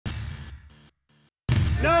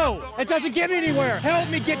No, it doesn't get me anywhere. Help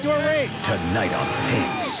me get to a race. Tonight on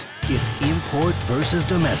Pinks, it's import versus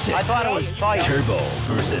domestic. I thought it was fight. Turbo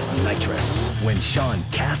versus nitrous. When Shawn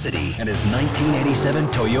Cassidy and his 1987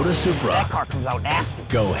 Toyota Supra That car comes out nasty.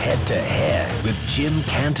 go head-to-head with Jim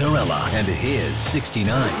Casterella and his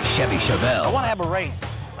 69 Chevy Chevelle. I want to have a race.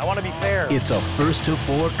 I want to be fair. It's a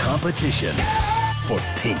first-to-four competition for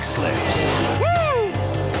pink slips. Woo!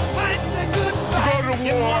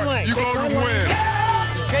 You go to war, you go to win.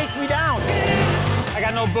 Chase me down. I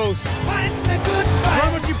got no boost.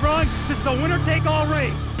 Run what you brung. This is a winner-take-all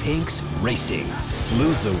race. Pinks Racing.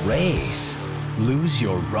 Lose the race. Lose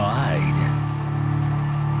your ride.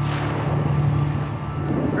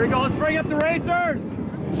 Here we go. Let's bring up the racers.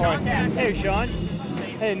 All right. Hey, Shawn.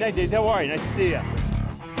 Hey, nice days. How are you? Nice to see you.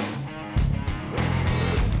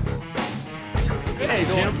 Hey,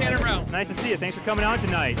 Jim. Nice to see you. Thanks for coming out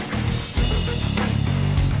tonight.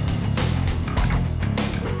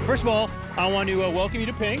 First of all, I want to welcome you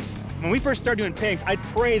to Pinks. When we first started doing Pinks, I'd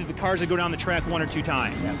pray that the cars would go down the track 1 or 2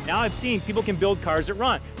 times. Yeah. Now I've seen people can build cars that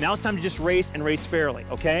run. Now it's time to just race and race fairly,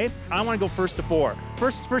 okay? I want to go first to 4.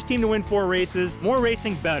 First team to win 4 races. More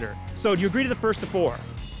racing, better. So do you agree to the first to 4?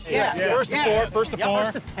 Yeah. First to 4, first to 4.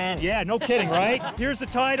 First to 10. Yeah, no kidding, right? Here's the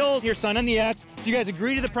titles, your son on the X. Do you guys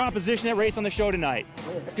agree to the proposition that race on the show tonight?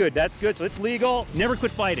 Good, that's good. So it's legal. Never quit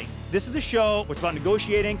fighting. This is the show. It's about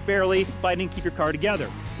negotiating fairly, fighting, keep your car together.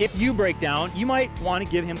 If you break down, you might want to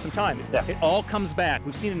give him some time. Yeah. It all comes back.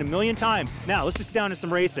 We've seen it a million times. Now, let's just get down to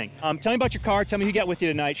some racing. Tell me about your car. Tell me who you got with you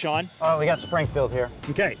tonight, Shawn. Oh, we got Springfield here.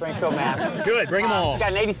 Okay. Springfield, Mass. Good, bring them all. We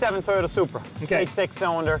got an 87 Toyota Supra. Okay.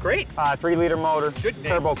 6-cylinder. Great. 3-liter motor. Good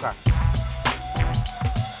name. Turbo car.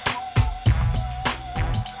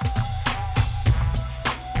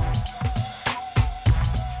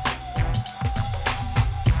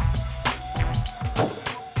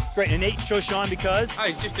 Great, and Nate shows Shawn because? Oh,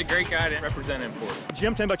 he's just a great guy to represent him for us.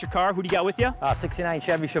 Jim, tell me about your car. Who do you got with you? 69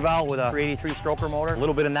 Chevy Chevelle with a 383 stroker motor. A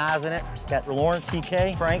little bit of NOS in it. Got Lawrence,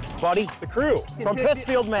 TK, Frank, Buddy, the crew from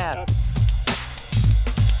Pittsfield, Mass.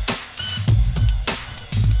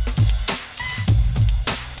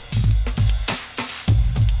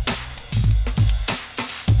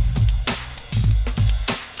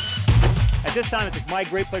 At this time, it's my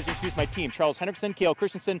great pleasure to introduce my team. Charles Hendrickson, Cale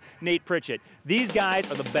Christensen, Nate Pritchett. These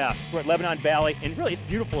guys are the best. We're at Lebanon Valley, and really, it's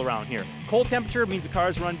beautiful around here. Cold temperature means the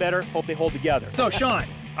cars run better. Hope they hold together. So, Shawn,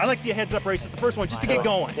 I'd like to see a heads-up race. It's the first one, just to get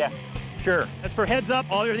going. Yeah, sure. That's for heads up,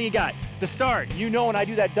 everything you got. The start, you know when I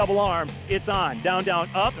do that double arm, it's on. Down, down,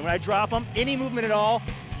 up, and when I drop them, any movement at all,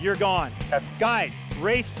 you're gone. Okay. Guys,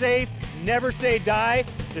 race safe, never say die.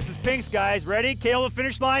 This is Pinks, guys. Ready? Cale, the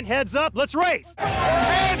finish line, heads up, let's race.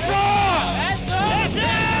 Hands up! Heads up! Heads up!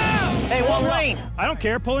 Hey, one lane. I don't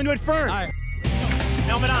care, pull into it first. All right.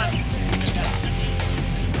 Helmet on.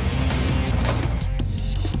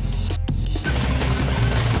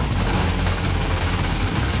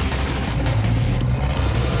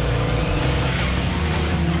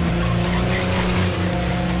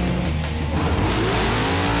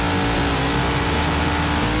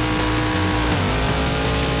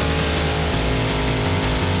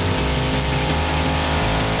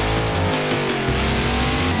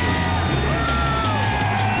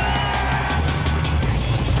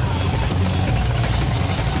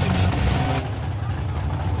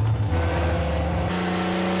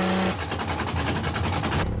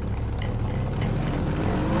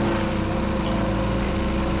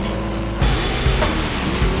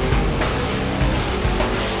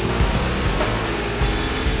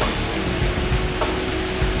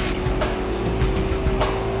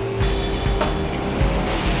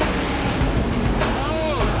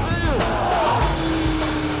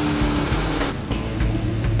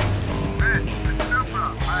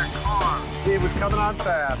 Coming on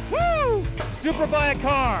fast. Woo! Supra by a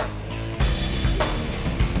car.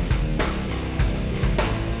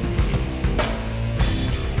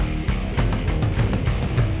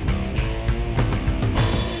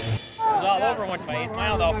 It was all over once my 8th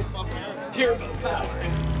mile though. Turbo power.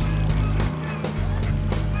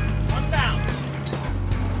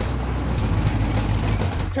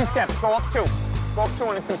 1,000. 2 steps, go up 2. Go up 2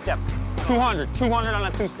 on a 2-step. 200 on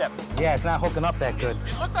a 2-step. Yeah, it's not hooking up that good.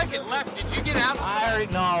 It looked like it left. Did you get out? I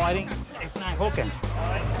didn't, it's not hooking. All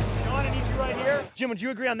right, Shawn, I need you right here. Jim, would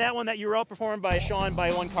you agree on that one that you were outperformed by Shawn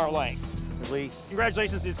by 1 car length? At least.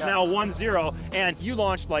 Congratulations, it's now 1-0, and you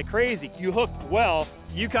launched like crazy. You hooked well.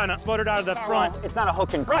 You kind of sputtered out of the front. It's not a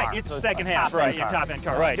hooking car. Right, it's so second half, right, your top-end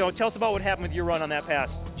car, right. So tell us about what happened with your run on that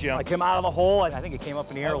pass, Jim. I came out of the hole, I think it came up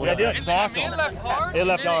in the air a little bit. It's awesome. It left hard. It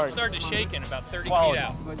left hard. It started shaking about 30 Well, feet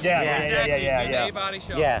out. Yeah. Exactly. Good A-body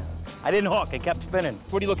shot. Yeah. I didn't hook, it kept spinning.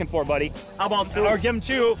 What are you looking for, buddy? How about 2? Or give him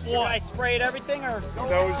 2. Should I spray it everything or?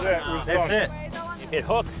 That was it. It was That's done. it. It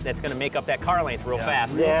hooks, that's gonna make up that car length real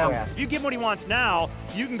fast. Yeah. If you give him what he wants now,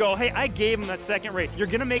 you can go, hey, I gave him that second race. You're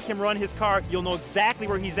gonna make him run his car. You'll know exactly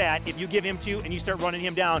where he's at if you give him 2 and you start running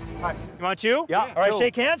him down. All right. You want 2? Yeah. All right, 2.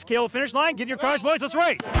 shake hands. Kale, finish line. Get in your cars, boys. Let's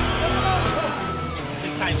race.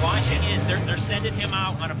 This time watching is they're sending him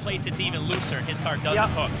out on a place that's even looser. His car doesn't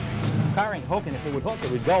hook. Car ain't hooking. If it would hook,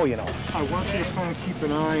 it would go, you know. I want you to kind of keep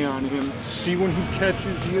an eye on him. See when he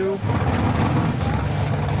catches you.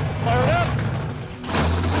 Fire it up.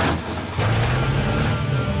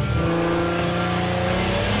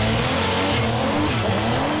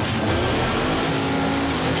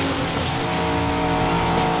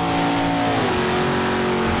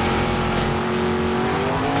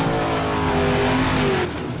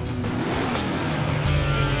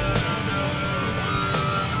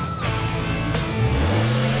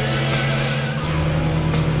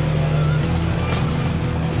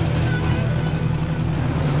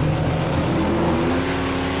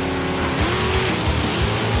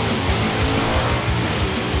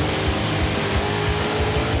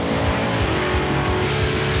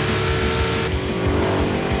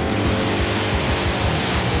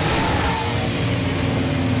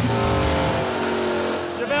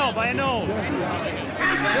 I know.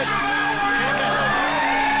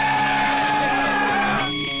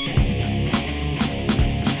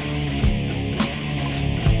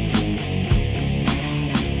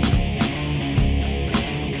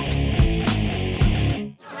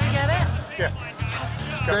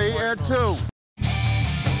 Stay at 2.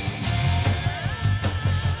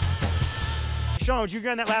 Shawn, would you agree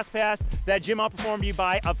on that last pass that Jim outperformed you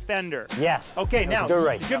by a fender? Yes. Okay, now, good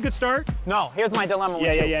race. did you have a good start? No, here's my dilemma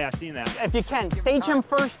with you. Yeah, I've seen that. If you can, stage him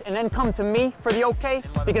first and then come to me for the okay,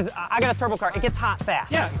 because I got a turbo car. It gets hot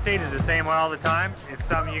fast. Yeah. Stage is the same way all the time. It's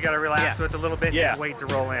something you got to relax with a little bit and wait to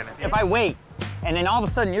roll in. If I wait, and then all of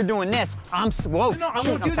a sudden you're doing this, whoa, No, I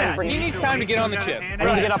won't do that. He needs time to get on the chip. I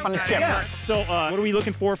need to get up on the chip. Yeah. So, what are we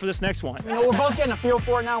looking for this next one? You know, we're both getting a feel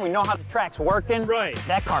for it now. We know how the track's working. Right.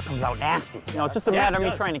 That car comes out nasty. You know, it's just a matter of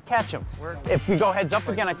me trying to catch him. If we go heads up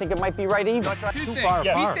again, I think it might be right even. Two things.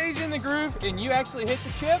 If he stays in the groove and you actually hit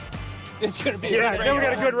the chip, it's going to be a great then we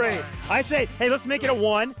got a good race. I say, hey, let's make it a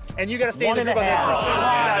 1, and you got to stay in the group on this one.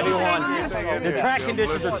 Gotta do 1. The track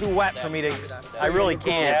conditions are too wet for me to, I really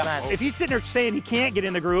can't. It's not, If he's sitting there saying he can't get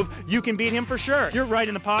in the groove, you can beat him for sure. You're right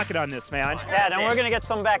in the pocket on this, man. Yeah, then we're going to get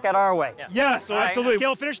some back at our way. Yeah, so absolutely.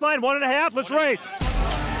 Kale, finish line, 1.5, let's race.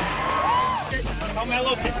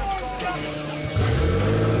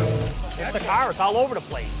 It's the car, it's all over the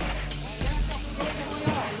place.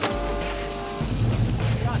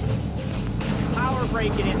 Power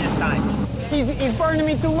brake it in this time. He's burning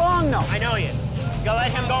me too long, though. I know he is. You gotta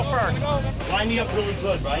let him go first. line me up really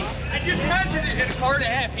good, right? I just measured it in a car and a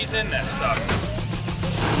half. He's in that stuff.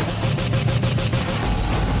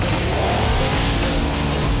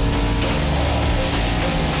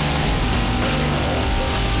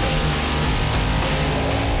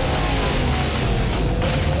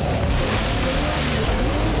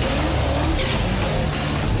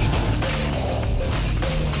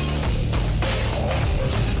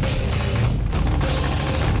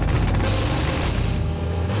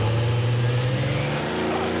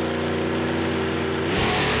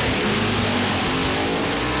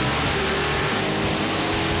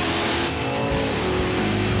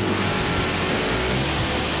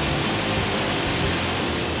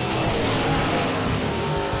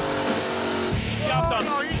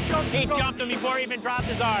 He jumped him before he even dropped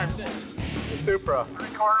his arm. The Supra.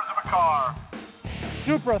 3/4 of a car.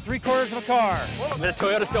 Supra, 3/4 of a car. The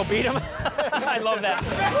Toyota still beat him? I love that.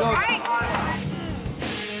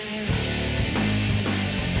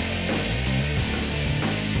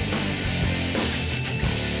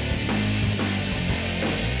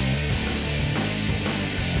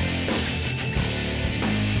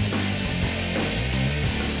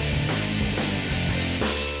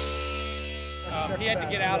 He had to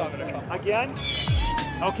get out of it. Again?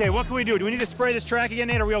 Okay, what can we do? Do we need to spray this track again,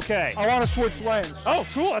 Nate? Are we okay? I want to switch lanes. Oh,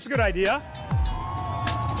 cool, that's a good idea.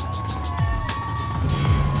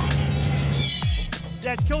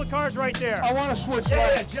 Yeah, kill the cars right there. I want to switch Yeah,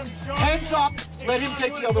 lanes. Jim, John, Hands up. Let him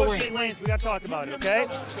take the other negotiate lane. lanes. We got to talk about it, okay?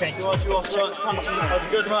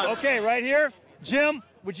 Okay, right here. Jim,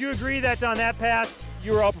 would you agree that on that pass,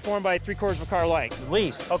 you were outperformed by 3/4 of a car length? At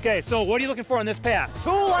least. Okay, so what are you looking for on this pass? 2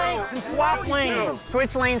 lanes and swap lanes.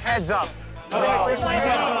 Switch lanes heads up. Okay, first lane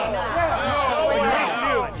heads up.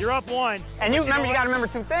 You're up 1. And you know got to remember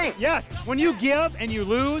 2 things. Yes, when you give and you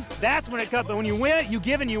lose, that's when it comes. But when you win, you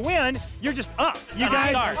give and you win, you're just up. You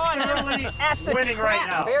guys are thoroughly winning right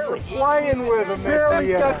now. Flying with him.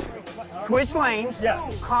 Barely. Switch lanes.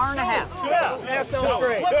 Yes. Car and a half. Yeah, sounds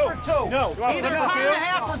great. Flip for 2. No. Either car and a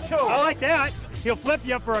half or 2. I like that. He'll flip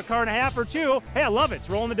you up for a car and a half or 2. Hey, I love it. It's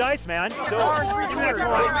rolling the dice, man. So, give me that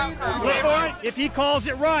coin. Look for it. If he calls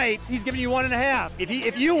it right, he's giving you 1.5.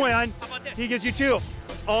 If you win, he gives you 2.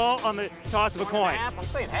 It's all on the toss of a coin. I'm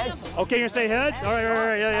saying heads. Okay, you're gonna say heads? All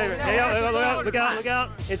right, yeah. Look out.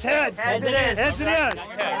 It's heads. Heads it is. Heads it is.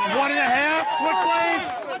 1.5. Switch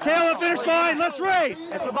lanes. Caleb, finish line. Let's race.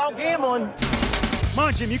 It's about gambling. Come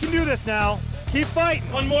on, Jim. You can do this now. Keep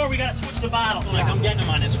fighting. One more, we gotta switch the bottle. Like, I'm getting him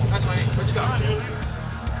on this one. That's right. Let's go.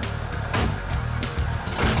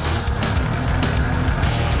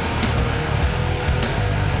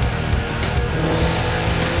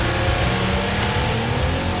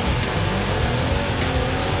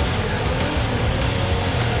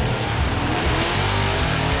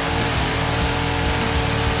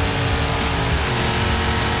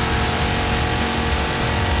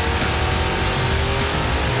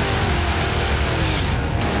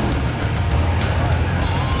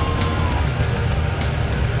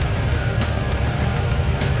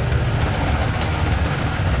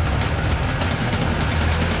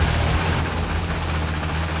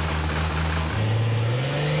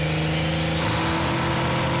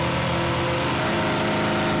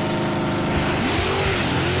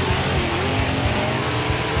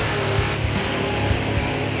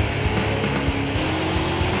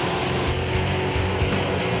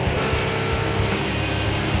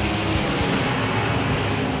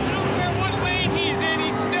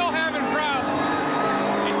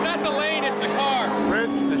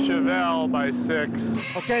 Chevelle by 6.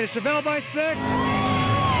 Okay, the Chevelle by 6.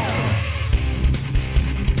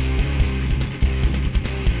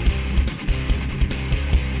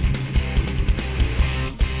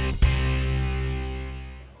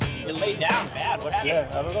 You laid down bad. What happened? Yeah,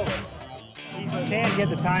 I don't know. You can't get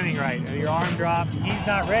the timing right. Your arm drop. He's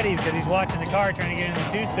not ready because he's watching the car trying to get in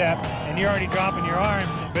the 2-step, and you're already dropping your arms.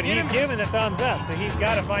 But he's giving the thumbs up, so he's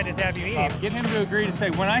got to find his happy medium. Get him to agree to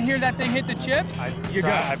say, when I hear that thing hit the chip, you're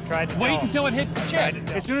good. I've tried to Wait tell until it hits the chip.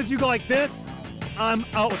 As soon as you go like this, I'm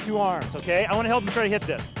out with 2 arms, okay? I want to help him try to hit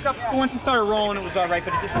this. Once it started rolling, it was all right,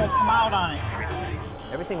 but it just won't come out on it.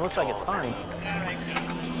 Everything looks like it's fine.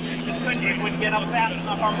 It wouldn't get up fast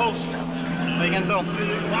enough on boost. What are you gonna do?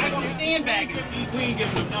 Why go sandbagging? We ain't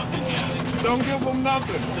giving them nothing yet. Don't give them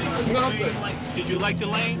nothing. Nothing. Did you like the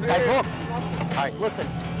lane? I booked. All right, listen,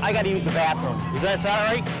 I got to use the bathroom. Is that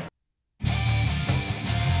all right?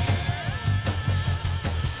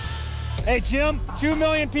 Hey, Jim, 2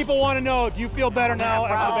 million people want to know, do you feel better now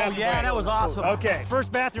after the bathroom break? That was awesome. Okay,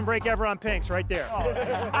 first bathroom break ever on Pinks, right there.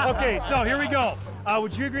 Okay, so here we go.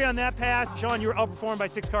 Would you agree on that pass? Shawn, you were outperformed by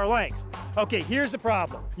 6 car lengths. Okay, here's the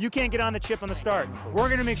problem. You can't get on the chip on the start. We're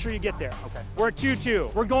gonna make sure you get there. Okay. We're at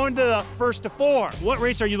 2-2. We're going to the 1st to 4. What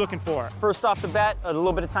race are you looking for? First off the bat, a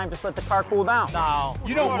little bit of time just let the car cool down. No.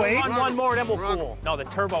 You don't wait? One more, then we'll cool. No, the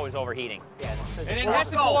turbo is overheating. And it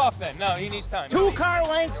has to cool off then. No, he needs time. 2 car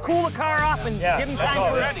lengths, cool the car off, and give him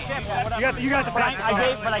time for his chip. You got the best car.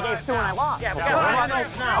 I gave 2 and I lost. Yeah,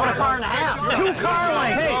 I want a car and a half. 2 car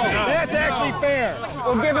lengths. Hey, that's actually fair.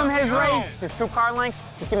 We'll give him his race. His 2 car lengths.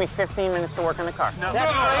 Just give me 15 minutes to work on the car.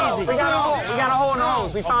 That's crazy. We got a hole. We got a hole in the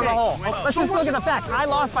hose. We found a hole. Let's just look at the facts. I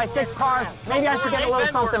lost by 6 cars. Maybe I should get a little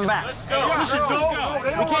something back.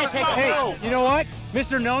 We can't take a Hey, you know what?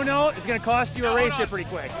 Mr. No-No is going to cost you a race here pretty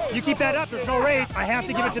quick. You keep that up, there's no race. I have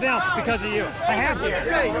to give it to them because of you. I have to.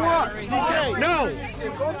 No.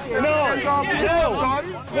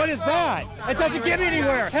 What is that? It doesn't get me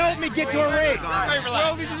anywhere. Help me get to a race.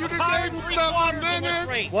 Well, you done gave him 7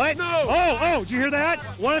 minutes. What? No. Oh, did you hear that?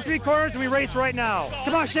 1 3/4 and we race right now.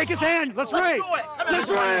 Come on, shake his hand. Let's race. Let's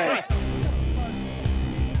race.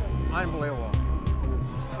 Unbelievable.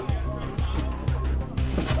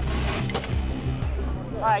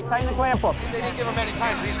 All right, tighten the clamp up. They didn't give him any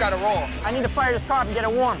time, so he's got to roll. I need to fire this car up and get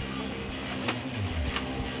it warm.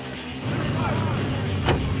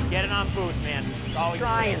 Get it on boost, man.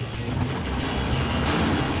 Trying.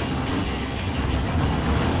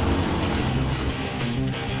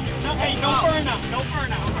 Hey, no burnout. No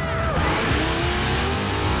burnout.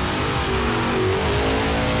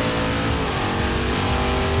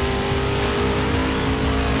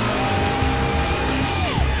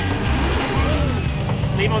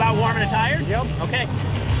 Leave him without warming the tires? Yep. Okay.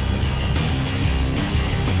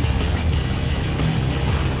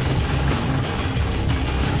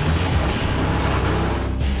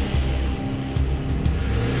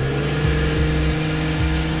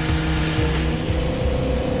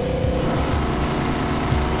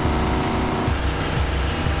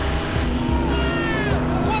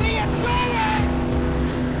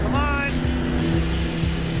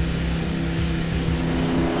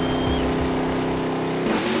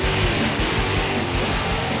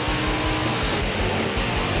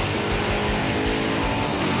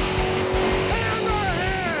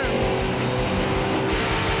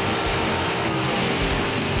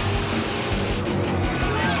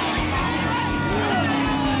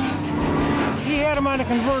 a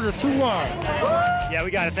converter, 2 wide. Yeah,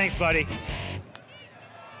 we got it. Thanks, buddy.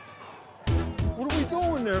 What are we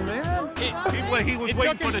doing there, man? He was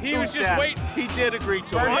waiting for the two-step. He did agree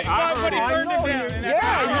to it. I heard it.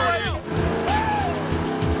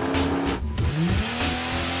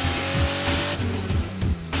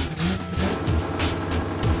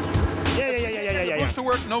 Yeah, Yeah. Boost to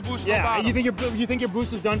work, no boost, no Yeah, bottom. you think your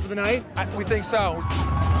boost is done for the night? We think so.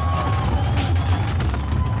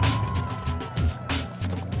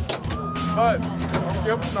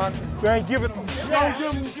 Yep, none. Hey, give it. Don't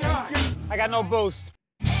give him. I got no boost.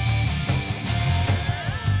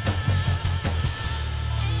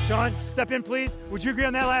 Shawn, step in, please. Would you agree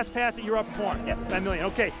on that last pass that you were outperformed? Yes. By a million.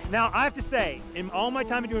 Okay. Now, I have to say, in all my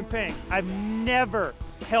time of doing pinks, I've never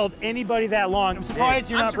held anybody that long. I'm surprised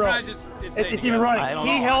you're not broke. It's even running.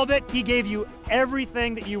 He held it. He gave you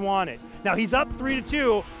everything that you wanted. Now, he's up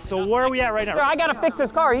 3-2, so where are we at right now? Sir, I got to fix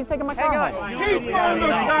this car. He's taking my car home. Keep on the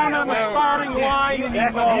gun on the starting line. He's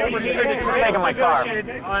taking my car.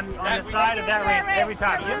 On the side of that race every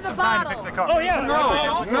time. Give him some time to fix the car. Oh, yeah.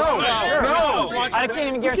 No. I can't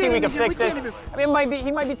even guarantee we can fix this. I mean,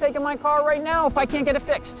 he might be taking my car right now if I can't get it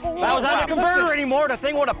fixed. If I was on the converter anymore, the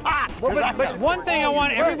thing would have popped. But one thing I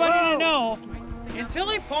want everybody to know, until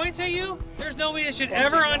he points at you, there's nobody that should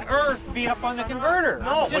ever on earth be up on the converter.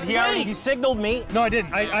 No, but he signaled me. No, I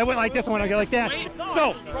didn't. I went like this, I went like that.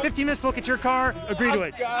 So, 15 minutes to look at your car. Agree to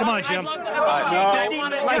it. Come on, Jim.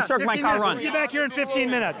 Mike Cirque, my car runs. We'll get back here in 15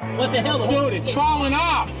 minutes. What the hell? Dude, it's falling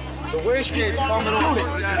off. The wastegate's coming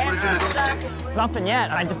off. Nothing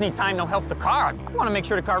yet. I just need time to help the car. I want to make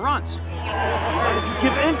sure the car runs. Why did you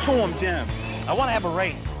give in to him, Jim? I want to have a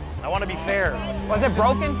race. I want to be fair. Was it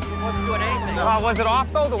broken? It wasn't doing anything. Was it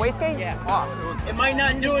off, though, the wastegate? Yeah. Off. It might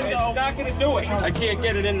not do it, though. It's not gonna do it. I can't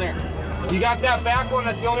get it in there. You got that back one,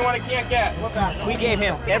 that's the only one I can't get. We gave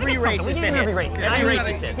him every race. We gave him every race. Every race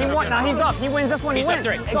is his. He won. Now he's up. He wins this one. He wins.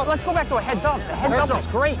 Hey, let's go back to a heads up. The heads up is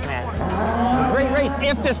great, man. Great race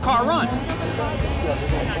if this car runs.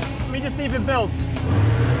 Let me just see if it builds.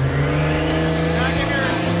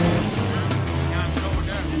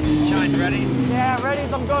 Shawn, ready? Yeah, ready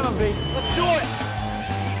as I'm gonna be. Let's do it.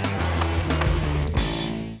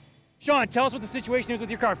 Shawn, tell us what the situation is with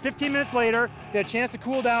your car. 15 minutes later, you had a chance to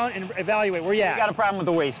cool down and evaluate. Where you at? We got a problem with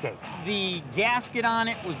the wastegate. The gasket on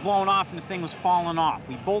it was blown off and the thing was falling off.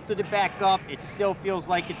 We bolted it back up. It still feels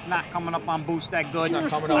like it's not coming up on boost that good.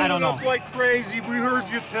 I don't know. Up like crazy. We heard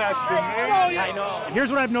you testing. I know. Here's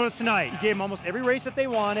what I've noticed tonight. You gave him almost every race that they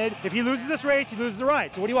wanted. If he loses this race, he loses the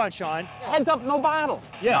ride. So what do you want, Shawn? Heads up, no bottle.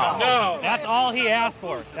 Yeah. No. That's all he asked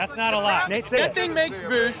for. That's not a lot. Nate, say That it. thing makes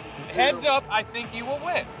boost. Heads up, I think you will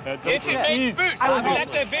win. If it makes boost, I hope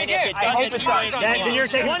that's a big if. I hope it does. Then you're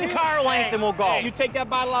taking One car length and we'll go. You take that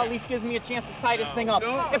bottle out, at least gives me a chance to tie this thing up.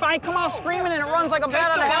 If I come out screaming and it runs like a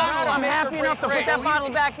bat out of hell, I'm happy enough to put that bottle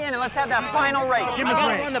back in and let's have that final race. Give him I his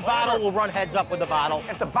gotta race. run the bottle. We'll run heads up with the bottle.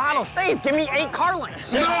 If the bottle stays, give me 8 car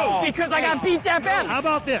lengths. No. Because I got beat that bad. How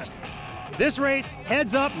about this? This race,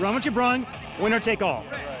 heads up, run what you brung, winner take all.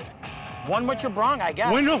 One what you're brung, I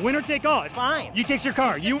guess. Winner take all. Fine. You takes your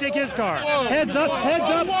car. You take his car. Heads up, heads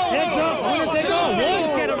up, heads up. Winner take all.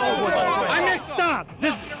 Let's get it over with. I missed. Stop.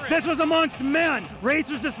 This was amongst men.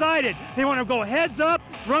 Racers decided they want to go heads up,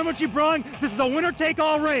 run what you brung. This is a winner take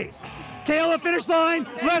all race. Kayla, finish line.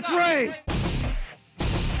 Let's race.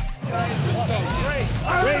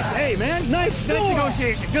 Race. Hey man, nice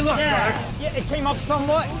negotiation. Good luck, brother. Yeah, it came up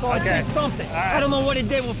somewhat, so I did something. right. I don't know what it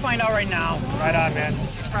did. We'll find out right now. Right on, man.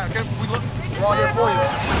 We're all here for you.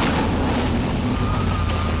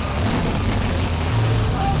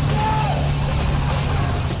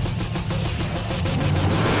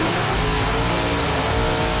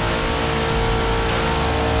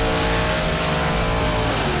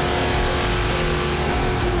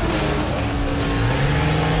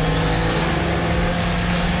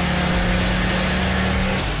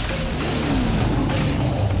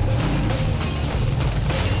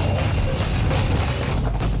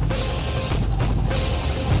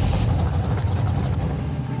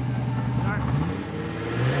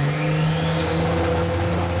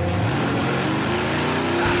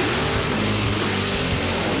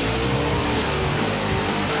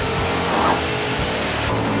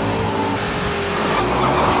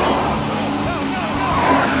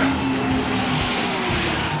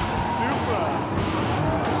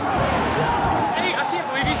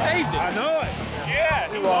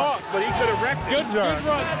 Good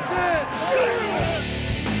run.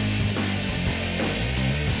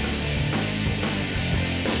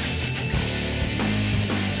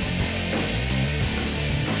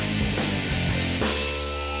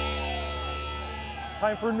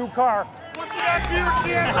 Time for a new car.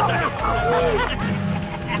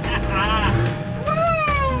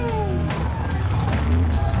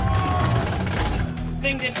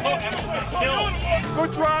 Thing didn't hook. I'm just gonna kill.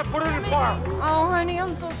 Good drive, put it in park. Oh, honey,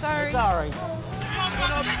 I'm so sorry. It's all right.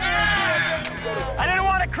 I didn't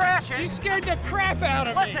want to crash it. You scared the crap out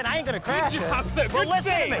of me. Listen, I ain't gonna crash it. Good Well,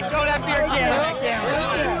 listen to me. Throw that beer can.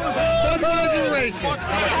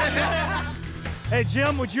 Hey,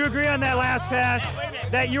 Jim, would you agree on that last pass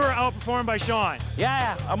that you were outperformed by Shawn?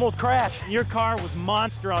 Yeah, I almost crashed. Your car was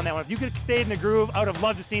monster on that one. If you could have stayed in the groove, I would have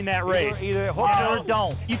loved to have seen that race. Either hook or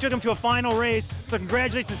don't. You took him to a final race, so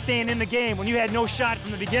congratulations on staying in the game when you had no shot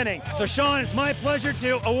from the beginning. So, Shawn, it's my pleasure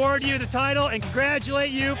to award you the title and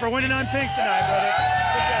congratulate you for winning on Pinks tonight, buddy.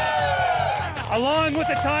 Along with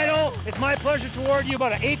the title, it's my pleasure to award you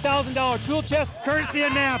about an $8,000 tool chest courtesy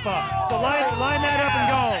of Napa. So line that up and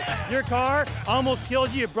go. Your car almost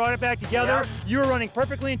killed you. You brought it back together. You were running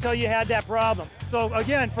perfectly until you had that problem. So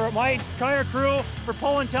again, for my entire crew, for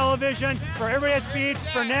Poland Television, for everybody at Speed,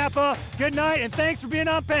 for Napa, good night and thanks for being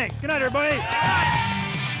on Pinks. Good night, everybody.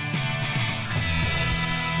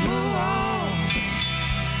 Move on.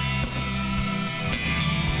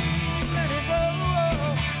 Let it go.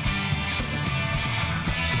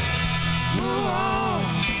 Move on.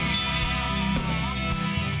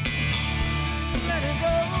 Let it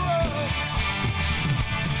go.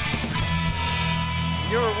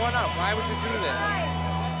 You were one up. Why would you do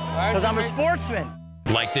that? Because I'm a sportsman.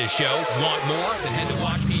 Like this show? Want more? Then head to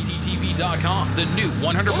watchpttv.com, the new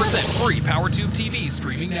 100% free PowerTube TV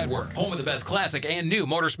streaming network. Home of the best classic and new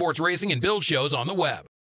motorsports racing and build shows on the web.